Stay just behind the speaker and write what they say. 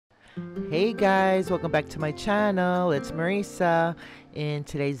Hey guys, welcome back to my channel. It's Marisa. In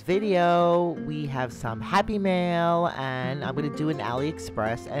today's video, we have some Happy Mail and I'm going to do an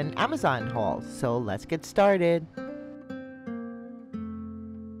Aliexpress and Amazon haul. So let's get started.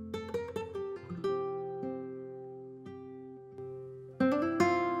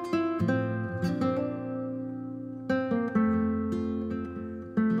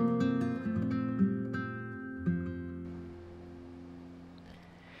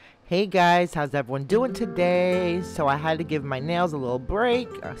 Hey guys, how's everyone doing today? So I had to give my nails a little break.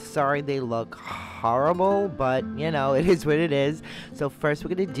 Sorry they look horrible, but you know, it is what it is. So first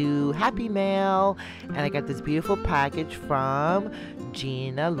we're gonna do Happy Mail, and I got this beautiful package from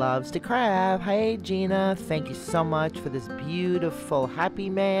Gina Loves to Craft. Hey Gina, thank you so much for this beautiful Happy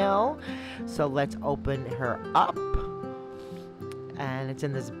Mail. So let's open her up. And it's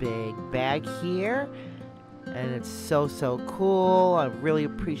in this big bag here. And it's so cool. I really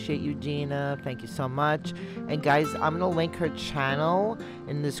appreciate you, Gina. Thank you so much. And guys, I'm gonna link her channel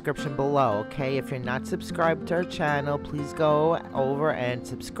in the description below, okay? If you're not subscribed to her channel, please go over and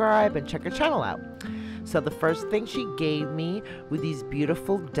subscribe and check her channel out. So the first thing she gave me were these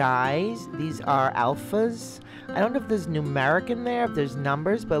beautiful dies. These are alphas. I don't know if there's numeric in there, if there's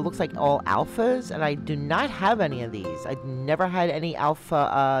numbers, but it looks like all alphas, and I do not have any of these. I've never had any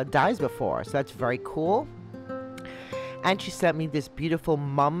alpha dies before, so that's very cool. And she sent me this beautiful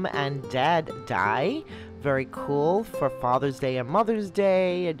mom and dad die. Very cool for Father's Day and Mother's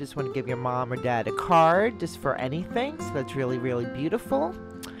Day. I just want to give your mom or dad a card just for anything. So that's really beautiful.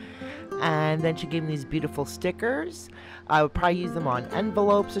 And then she gave me these beautiful stickers. I would probably use them on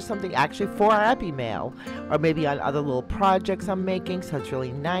envelopes or something, actually for Happy Mail, or maybe on other little projects I'm making. So it's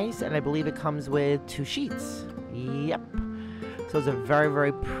really nice. And I believe it comes with 2 sheets. Yep. So those are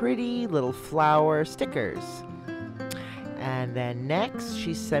very pretty little flower stickers. And then next,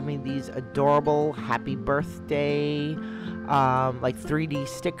 she sent me these adorable happy birthday, like 3D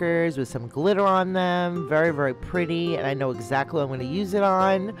stickers with some glitter on them. Very pretty, and I know exactly what I'm going to use it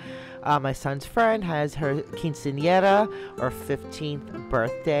on. My son's friend has her quinceañera, or 15th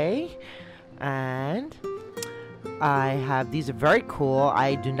birthday. And I have, these are very cool.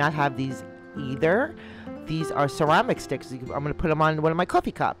 I do not have these either. These are ceramic sticks. I'm going to put them on one of my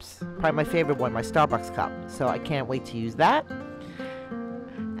coffee cups. Probably my favorite one, my Starbucks cup. So I can't wait to use that.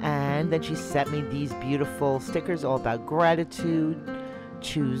 And then she sent me these beautiful stickers all about gratitude,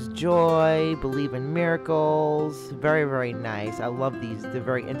 choose joy, believe in miracles. Very nice. I love these. They're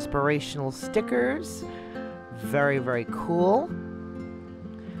very inspirational stickers. Very cool.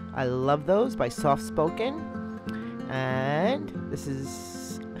 I love those by Soft Spoken. And this is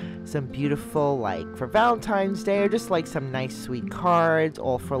some beautiful, like for Valentine's Day, or just like some nice sweet cards,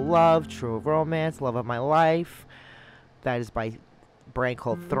 all for love, true romance, love of my life. That is by a brand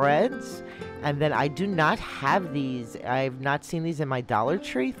called Threads. And then I do not have these. I've not seen these in my Dollar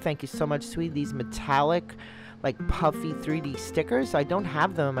Tree. Thank you so much, sweet. These metallic, like puffy 3D stickers. I don't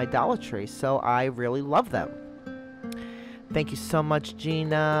have them in my Dollar Tree, so I really love them. Thank you so much,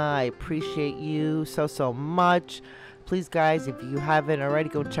 Gina. I appreciate you so much. Please guys, if you haven't already,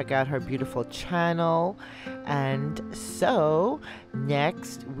 go check out her beautiful channel. And so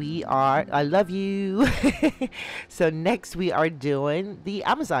next we are, I love you. So next we are doing the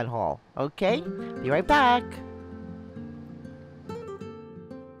Amazon haul. Okay, be right back.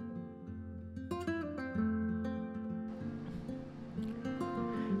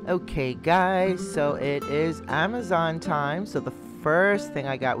 Okay guys, so it is Amazon time. So the first thing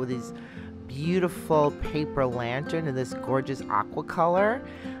I got with these beautiful paper lantern in this gorgeous aqua color.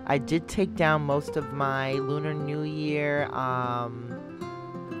 I did take down most of my Lunar New Year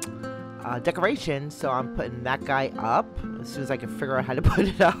decorations, so I'm putting that guy up as soon as I can figure out how to put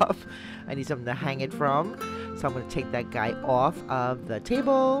it up. I need something to hang it from, so I'm going to take that guy off of the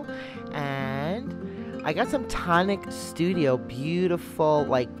table. And I got some Tonic Studio beautiful,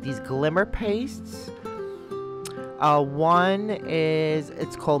 like these glimmer pastes. One is,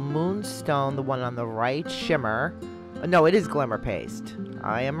 it's called Moonstone, the one on the right, Shimmer. No, it is Glimmer Paste.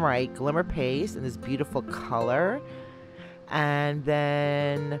 I am right, Glimmer Paste in this beautiful color. And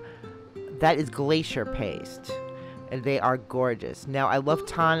then that is Glacier Paste. And they are gorgeous. Now, I love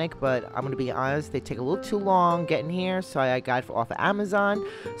Tonic, but I'm going to be honest, they take a little too long getting here, so I got it off of Amazon.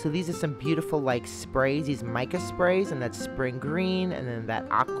 So these are some beautiful, like, sprays, these mica sprays, and that spring green, and then that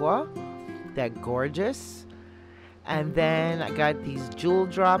aqua. They're gorgeous. And then I got these jewel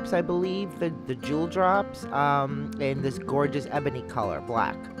drops, I believe, the jewel drops, in this gorgeous ebony color,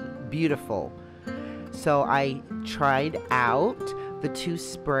 black. Beautiful. So I tried out the 2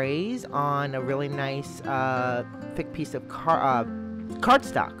 sprays on a really nice thick piece of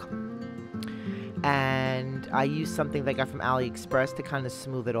cardstock. And I used something that I got from Aliexpress to kind of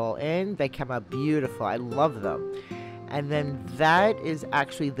smooth it all in. They came out beautiful. I love them. And then that is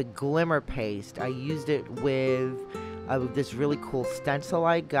actually the glimmer paste. I used it with this really cool stencil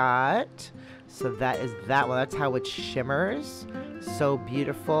I got. So that is that one. That's how it shimmers. So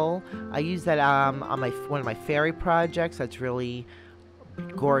beautiful. I use that on one of my fairy projects. That's really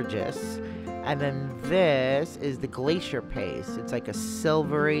gorgeous. And then this is the glacier paste. It's like a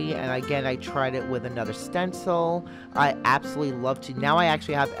silvery, and again I tried it with another stencil. I absolutely love to. Now I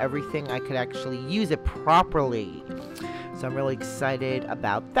actually have everything. I could actually use it properly. So I'm really excited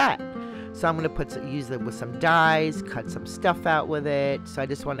about that. So I'm going to use it with some dyes, cut some stuff out with it. So I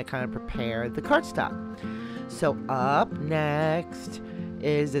just want to kind of prepare the cardstock. So up next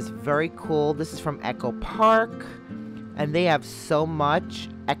is this very cool, this is from Echo Park. And they have so much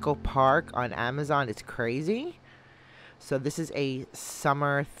Echo Park on Amazon, it's crazy. So this is a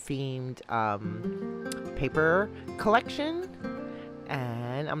summer themed paper collection.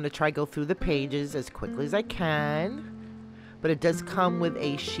 And I'm going to try to go through the pages as quickly as I can. But it does come with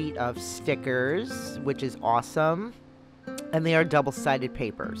a sheet of stickers, which is awesome. And they are double-sided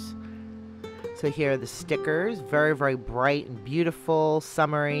papers. So here are the stickers. Very, very bright and beautiful,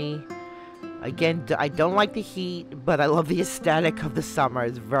 summery. Again, I don't like the heat, but I love the aesthetic of the summer.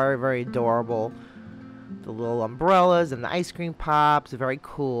 It's very, very adorable. The little umbrellas and the ice cream pops. Very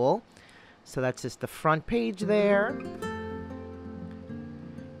cool. So that's just the front page there.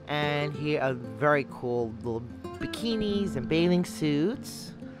 And here are very cool little bikinis and bathing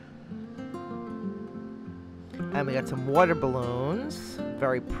suits. And we got some water balloons.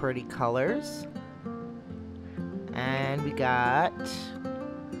 Very pretty colors. And we got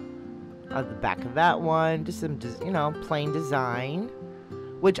on the back of that one, just some, you know, plain design,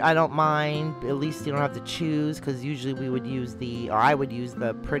 which I don't mind. At least you don't have to choose, because usually we would use or I would use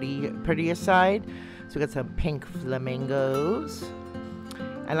the prettier side. So we got some pink flamingos,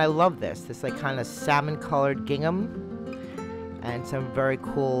 and I love this like kind of salmon colored gingham, and some very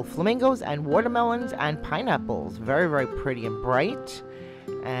cool flamingos and watermelons and pineapples. Very, very pretty and bright.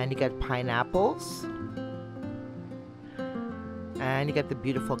 And you got pineapples. And you get the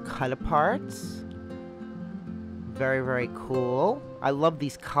beautiful cut aparts. Very, very cool. I love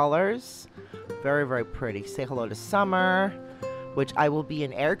these colors. Very, very pretty. Say hello to summer, which I will be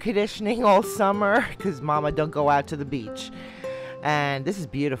in air conditioning all summer because Mama don't go out to the beach. And this is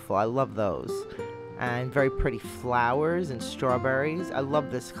beautiful. I love those. And very pretty flowers and strawberries. I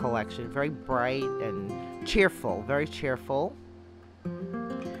love this collection. Very bright and cheerful. Very cheerful.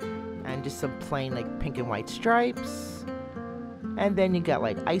 And just some plain like pink and white stripes. And then you got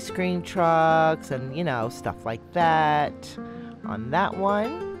like ice cream trucks and, you know, stuff like that on that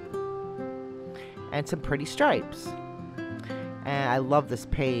one. And some pretty stripes. And I love this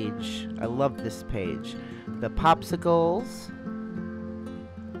page. I love this page. The popsicles.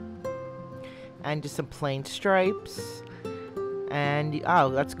 And just some plain stripes. And, oh,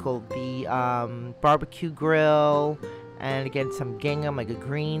 that's cool. The barbecue grill. And again, some gingham, like a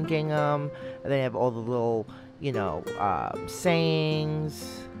green gingham. And then you have all the little, you know,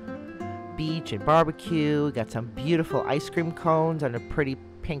 sayings, beach and barbecue. Got some beautiful ice cream cones on a pretty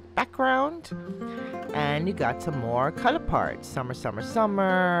pink background. And you got some more cut aparts. Summer, summer,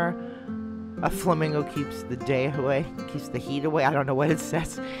 summer. A flamingo keeps the day away, keeps the heat away. I don't know what it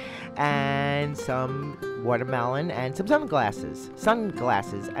says. And some watermelon and some sunglasses,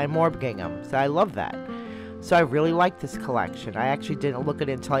 and more gingham. So I love that. So I really like this collection. I actually didn't look at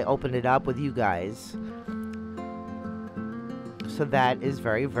it until I opened it up with you guys. So that is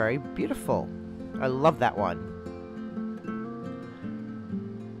very, very beautiful. I love that one.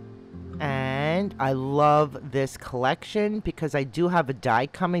 And I love this collection because I do have a die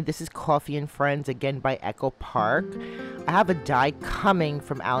coming. This is Coffee and Friends, again by Echo Park. I have a die coming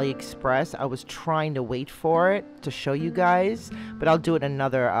from AliExpress. I was trying to wait for it to show you guys, but I'll do it in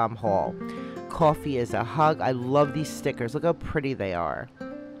another haul. Coffee is a hug. I love these stickers. Look how pretty they are.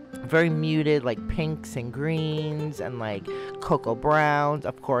 Very muted, like pinks and greens and like cocoa browns,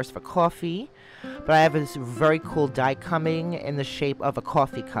 of course, for coffee. But I have this very cool die coming in the shape of a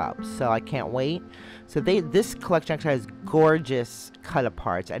coffee cup, so I can't wait. So this collection actually has gorgeous cut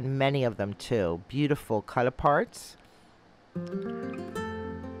aparts, and many of them too. Beautiful cut aparts.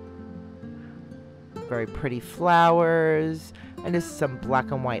 Very pretty flowers, and this is some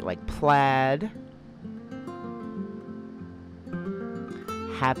black and white like plaid.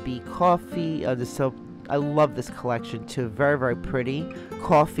 Happy coffee. I love this collection too. Very, very pretty.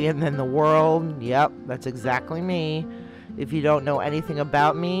 Coffee and then the world. Yep, that's exactly me. If you don't know anything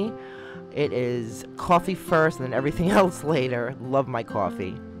about me, it is coffee first and then everything else later. Love my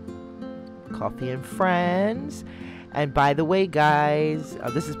coffee. Coffee and Friends. And by the way, guys,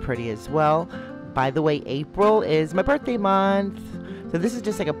 this is pretty as well. By the way, April is my birthday month. So this is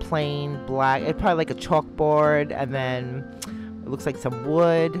just like a plain black, it's probably like a chalkboard, and then it looks like some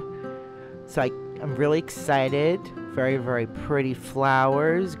wood. So I'm really excited. Very, very pretty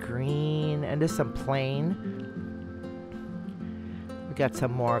flowers, green, and just some plain. We got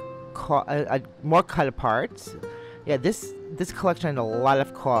some more cut-aparts. Yeah, this collection had a lot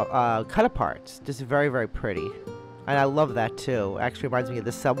of cut-aparts. Just very, very pretty. And I love that too. Actually reminds me of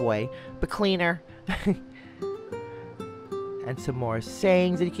the subway, but cleaner. And some more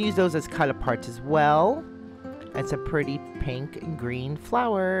sayings. And you can use those as cut-aparts as well. And some pretty pink and green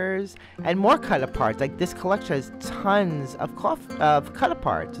flowers. And more cut-aparts. Like this collection has tons of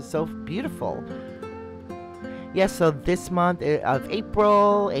cut-aparts. It's so beautiful. Yes, so this month of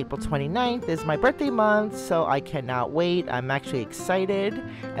April 29th is my birthday month, so I cannot wait. I'm actually excited,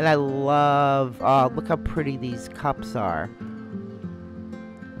 and I love, look how pretty these cups are.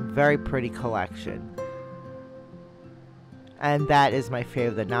 Very pretty collection. And that is my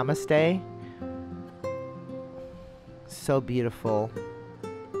favorite, the Namaste. So beautiful.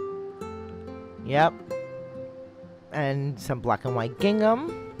 Yep. And some black and white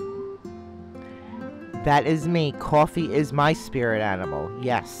gingham. That is me. Coffee is my spirit animal.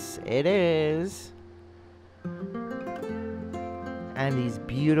 Yes, it is. And these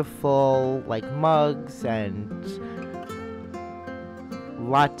beautiful, like, mugs and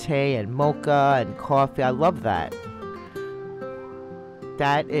latte and mocha and coffee. I love that.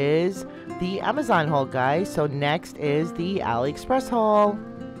 That is the Amazon haul, guys. So next is the Aliexpress haul.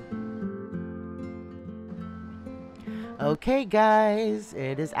 Okay, guys,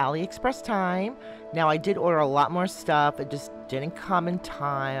 it is Aliexpress time. Now, I did order a lot more stuff. It just didn't come in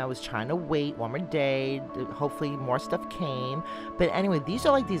time. I was trying to wait one more day. Hopefully, more stuff came. But anyway, these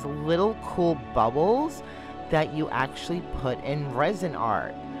are like these little cool bubbles that you actually put in resin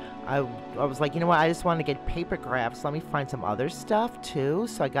art. I was like, you know what? I just want to get paper crafts. Let me find some other stuff, too.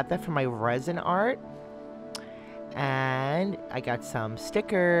 So I got that for my resin art. And I got some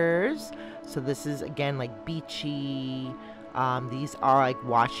stickers. So this is, again, like beachy. These are like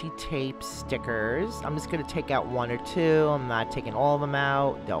washi tape stickers. I'm just going to take out one or two. I'm not taking all of them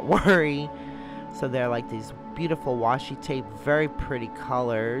out. Don't worry. So they're like these beautiful washi tape, very pretty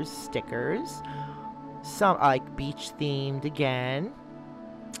colors, stickers. Some like beach themed again.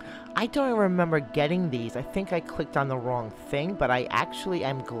 I don't even remember getting these. I think I clicked on the wrong thing, but I actually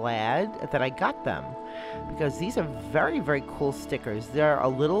am glad that I got them because these are very, very cool stickers. They're a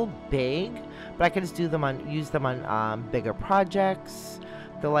little big, but I can just use them on bigger projects.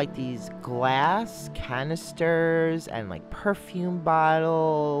 They're like these glass canisters and like perfume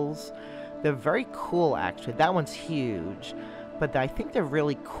bottles. They're very cool, actually. That one's huge, but I think they're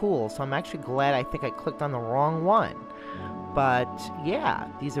really cool. So I'm actually glad I think I clicked on the wrong one. But yeah,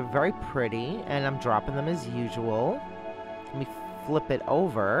 these are very pretty, and I'm dropping them as usual. Let me flip it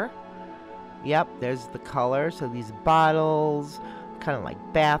over. Yep, there's the color. So these bottles, kind of like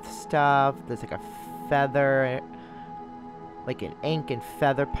bath stuff. There's like a feather, like an ink and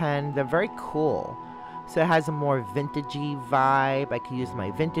feather pen. They're very cool. So it has a more vintagey vibe. I can use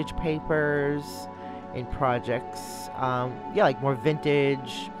my vintage papers in projects. Yeah, like more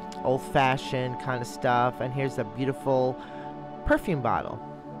vintage, old-fashioned kind of stuff. And here's a beautiful perfume bottle.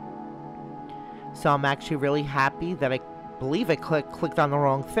 So I'm actually really happy that I believe I clicked on the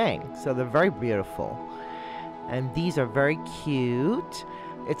wrong thing. So they're very beautiful. And these are very cute.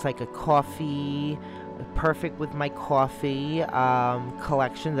 It's like a coffee, perfect with my coffee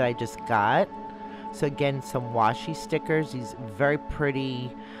collection that I just got. So again, some washi stickers. These very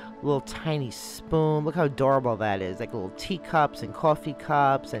pretty little tiny spoon. Look how adorable that is. Like little teacups and coffee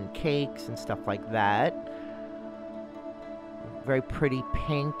cups and cakes and stuff like that. Very pretty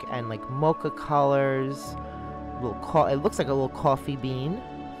pink and like mocha colors. It looks like a little coffee bean.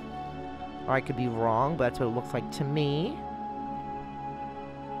 Or I could be wrong, but that's what it looks like to me.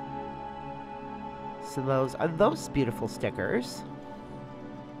 So those are those beautiful stickers.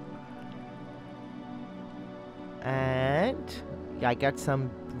 And yeah, I got some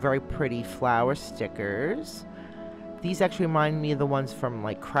very pretty flower stickers. These actually remind me of the ones from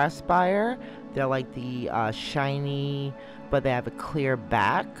like Craftsbuyer. They're like the shiny, but they have a clear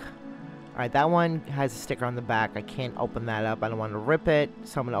back. Alright, that one has a sticker on the back. I can't open that up. I don't want to rip it.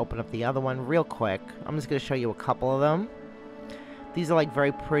 So I'm going to open up the other one real quick. I'm just going to show you a couple of them. These are like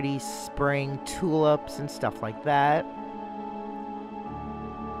very pretty spring tulips and stuff like that.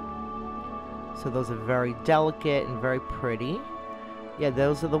 So those are very delicate and very pretty. Yeah,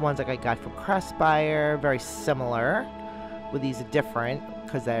 those are the ones like I got from Craftsbuyer. Very similar. With these different.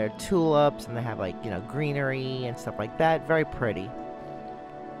 because they're tulips and they have, like, you know, greenery and stuff like that. Very pretty.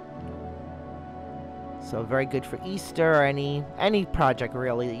 So very good for Easter or any project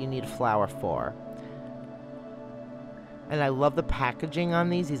really that you need a flower for. And I love the packaging on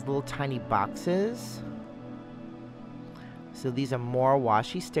these little tiny boxes. So these are more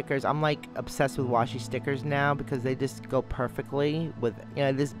washi stickers. I'm like obsessed with washi stickers now because they just go perfectly with, you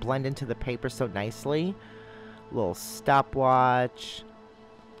know, this blend into the paper so nicely. Little stopwatch.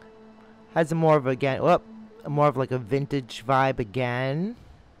 Has a more of more of like a vintage vibe again.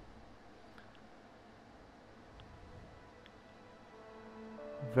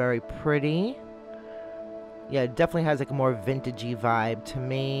 Very pretty. Yeah, it definitely has like a more vintagey vibe to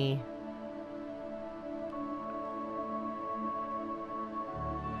me.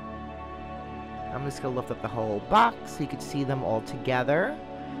 I'm just gonna lift up the whole box so you can see them all together.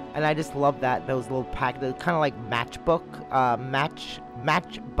 And I just love that, those little they're kind of like matchbook,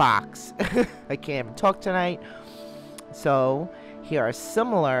 matchbox. I can't even talk tonight. So here are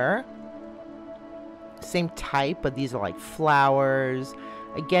similar, same type, but these are like flowers.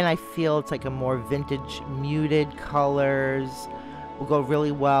 Again, I feel it's like a more vintage, muted colors. Will go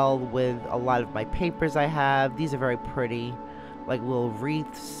really well with a lot of my papers I have. These are very pretty, like little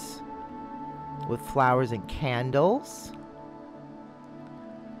wreaths with flowers and candles.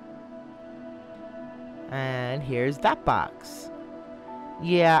 And here's that box.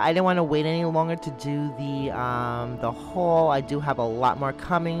 Yeah, I didn't want to wait any longer to do the haul. I do have a lot more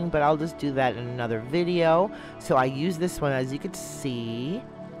coming, but I'll just do that in another video. So I use this one, as you can see.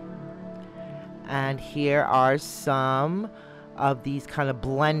 And here are some of these kind of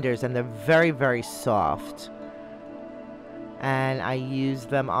blenders, and they're very, very soft. And I use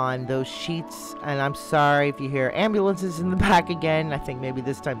them on those sheets. And I'm sorry if you hear ambulances in the back again. I think maybe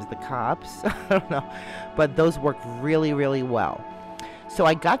this time it's the cops. I don't know. But those work really, really well. So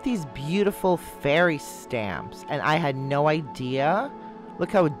I got these beautiful fairy stamps, and I had no idea.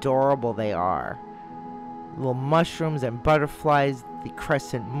 Look how adorable they are. Little mushrooms and butterflies, the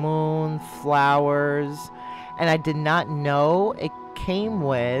crescent moon, flowers. And I did not know it came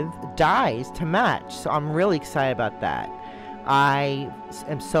with dies to match. So I'm really excited about that. I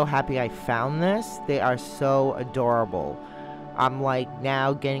am so happy I found this. They are so adorable. I'm like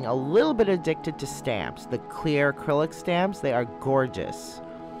now getting a little bit addicted to stamps. The clear acrylic stamps, they are gorgeous.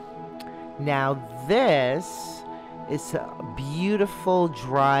 Now this is beautiful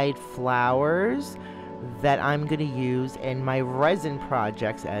dried flowers that I'm going to use in my resin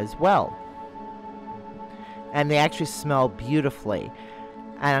projects as well. And they actually smell beautifully.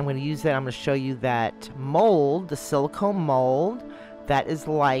 And I'm going to use that. I'm going to show you that mold, the silicone mold, that is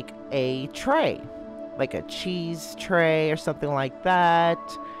like a tray. Like a cheese tray or something like that.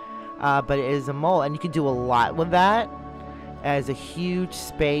 But it is a mold. And you can do a lot with that. As a huge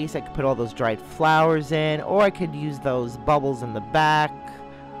space. I could put all those dried flowers in. Or I could use those bubbles in the back.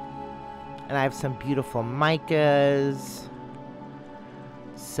 And I have some beautiful micas.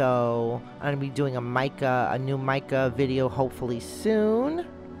 So I'm going to be doing a new mica video hopefully soon.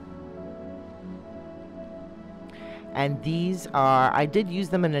 And these are, I did use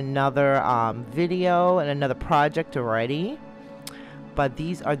them in another video and another project already. But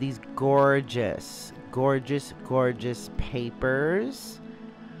these are these gorgeous, gorgeous, gorgeous papers.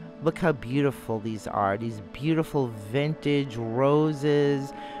 Look how beautiful these are. These beautiful vintage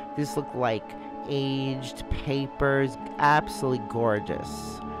roses. These look like aged papers. Absolutely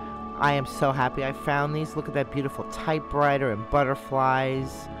gorgeous. I am so happy I found these. Look at that beautiful typewriter and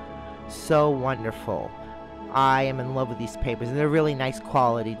butterflies. So wonderful. I am in love with these papers, and they're really nice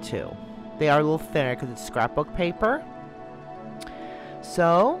quality too. They are a little thinner because it's scrapbook paper.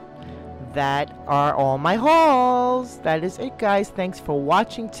 So that are all my hauls. That is it, guys. Thanks for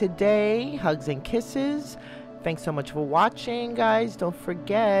watching today. Hugs and kisses. Thanks so much for watching, guys. Don't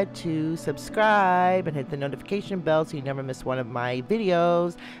forget to subscribe and hit the notification bell so you never miss one of my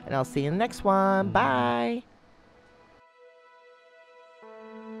videos. And I'll see you in the next one. Bye.